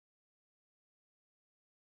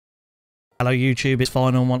Hello YouTube, it's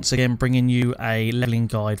Final once again bringing you a leveling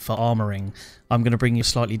guide for armoring. I'm going to bring you a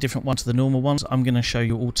slightly different one to the normal ones. I'm going to show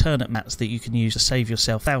you alternate mats that you can use to save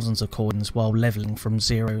yourself thousands of coins while leveling from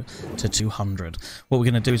 0 to 200. What we're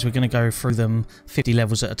going to do is we're going to go through them 50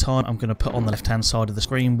 levels at a time. I'm going to put on the left hand side of the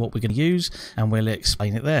screen what we're going to use and we'll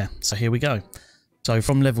explain it there. So here we go. So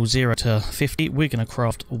from level 0 to 50 we're going to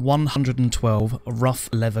craft 112 rough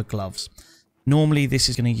leather gloves. Normally this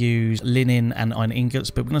is going to use linen and iron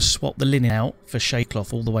ingots, but we're going to swap the linen out for shade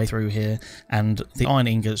cloth all the way through here, and the iron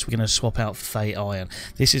ingots we're going to swap out for fey iron.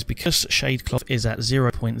 This is because shade cloth is at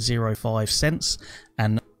 0.05 cents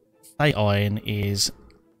and fey iron is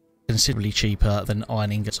considerably cheaper than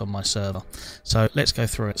iron ingots on my server. So let's go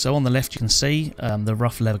through it. So on the left you can see the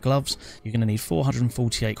rough leather gloves. You're going to need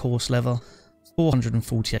 448 coarse leather,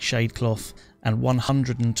 448 shade cloth and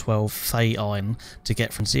 112 fey iron to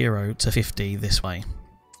get from 0 to 50 this way.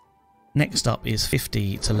 Next up is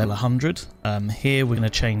 50 to level 100. Here we're going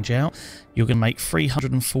to change out. You're going to make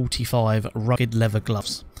 345 rugged leather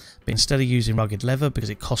gloves, but instead of using rugged leather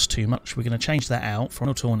because it costs too much, we're going to change that out for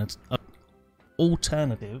an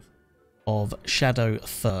alternative of shadow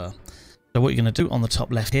fur. So what you're going to do on the top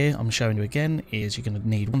left here, I'm showing you again, is you're going to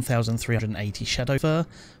need 1,380 shadow fur,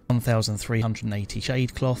 1,380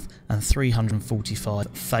 shade cloth, and 345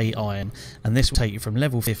 fey iron. And this will take you from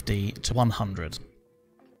level 50 to 100.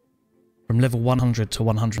 From level 100 to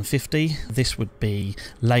 150, this would be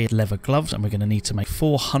layered leather gloves, and we're going to need to make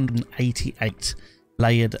 488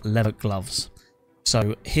 layered leather gloves.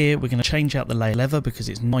 So here we're going to change out the layered leather because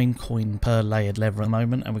it's 9 coin per layered leather at the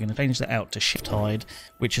moment, and we're going to change that out to shift hide,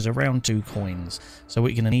 which is around 2 coins. So what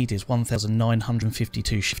you're going to need is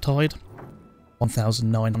 1,952 shift hide,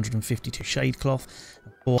 1,952 shade cloth,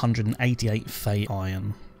 and 488 fey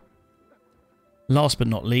iron. Last but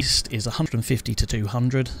not least is 150 to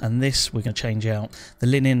 200, and this we're going to change out the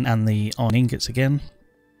linen and the iron ingots again,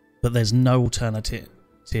 but there's no alternative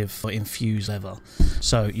for infused leather.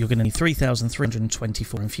 So you're going to need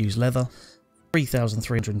 3,324 infused leather,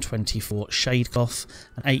 3,324 shade cloth,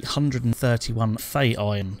 and 831 fey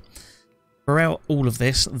iron. Throughout all of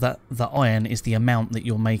this, the iron is the amount that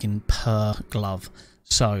you're making per glove.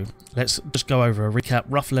 So let's just go over a recap.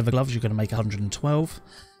 Rough leather gloves you're going to make 112,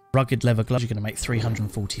 rugged leather gloves you're going to make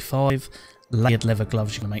 345, layered leather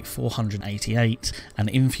gloves you're going to make 488, and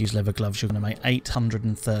infused leather gloves you're going to make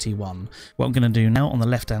 831. What I'm going to do now, on the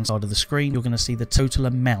left hand side of the screen you're going to see the total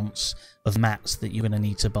amounts of mats that you're going to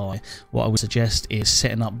need to buy. What I would suggest is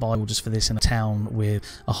setting up buy orders for this in a town with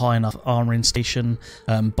a high enough armoring station.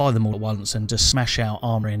 Buy them all at once and just smash out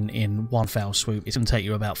armoring in one foul swoop. It's going to take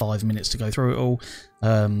you about 5 minutes to go through it all,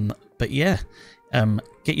 but yeah,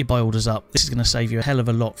 get your buy orders up. This is going to save you a hell of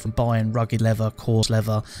a lot from buying rugged leather, coarse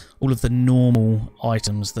leather, all of the normal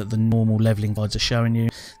items that the normal leveling guides are showing you.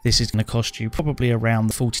 This is going to cost you probably around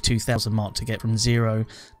the 42,000 mark to get from 0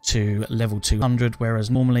 to level 200,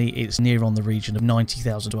 whereas normally it's near on the region of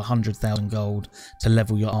 90,000 to 100,000 gold to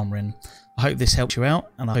level your armoring. I hope this helped you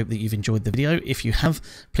out, and I hope that you've enjoyed the video. If you have,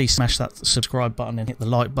 please smash that subscribe button and hit the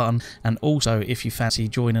like button. And also, if you fancy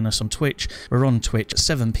joining us on Twitch, we're on Twitch at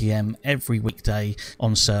 7 PM every weekday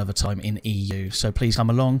on server time in EU. So please come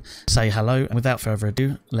along, say hello, and without further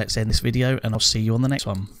ado, let's end this video, and I'll see you on the next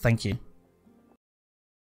one. Thank you.